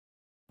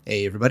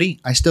Hey everybody,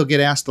 I still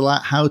get asked a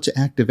lot how to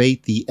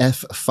activate the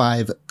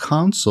F5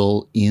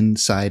 console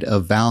inside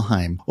of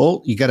Valheim.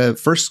 Well, you gotta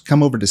first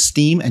come over to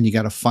Steam and you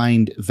gotta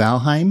find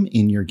Valheim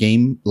in your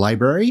game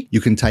library.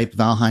 You can type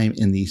Valheim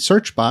in the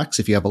search box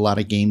if you have a lot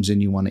of games and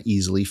you want to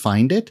easily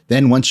find it.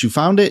 Then once you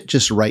found it,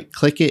 just right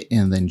click it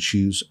and then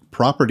choose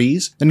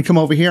Properties. Then come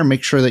over here and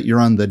make sure that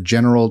you're on the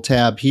General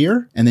tab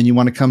here. And then you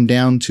want to come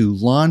down to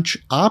Launch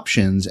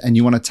Options and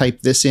you want to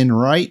type this in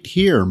right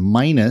here,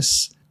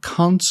 minus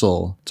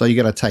console. So all you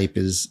got to type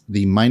is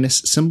the minus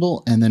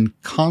symbol and then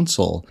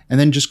console. And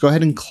then just go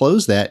ahead and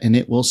close that and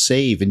it will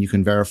save. And you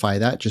can verify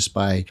that just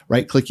by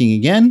right clicking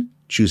again,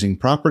 choosing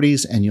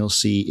properties, and you'll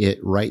see it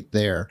right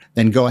there.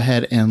 Then go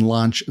ahead and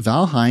launch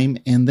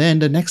Valheim. And then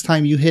the next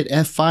time you hit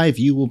F5,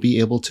 you will be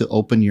able to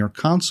open your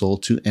console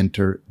to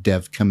enter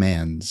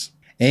Devcommands.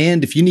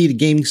 And if you need a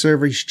gaming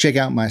server, you should check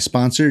out my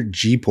sponsor,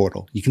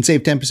 Gportal. You can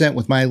save 10%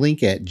 with my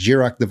link at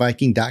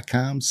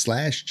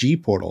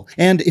jiroctheviking.com/Gportal.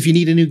 And if you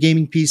need a new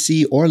gaming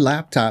PC or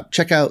laptop,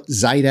 check out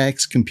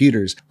Zydax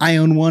Computers. I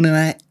own one and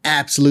I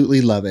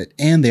absolutely love it.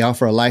 And they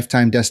offer a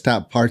lifetime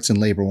desktop parts and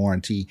labor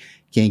warranty.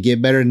 Can't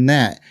get better than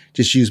that.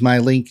 Just use my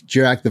link,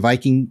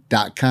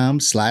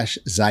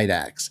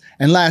 jiroctheviking.com/Zydax.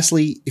 And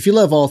lastly, if you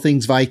love all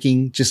things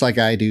Viking, just like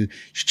I do, you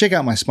should check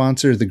out my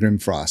sponsor, the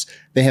Grimfrost.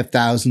 They have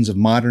thousands of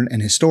modern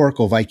and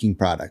historical Viking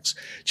products.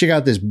 Check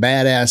out this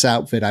badass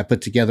outfit I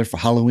put together for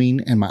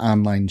Halloween and my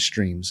online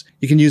streams.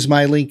 You can use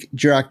my link,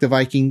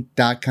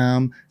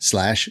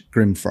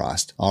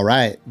 jiroctheviking.com/Grimfrost. All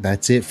right,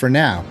 that's it for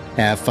now.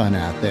 Have fun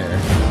out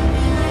there.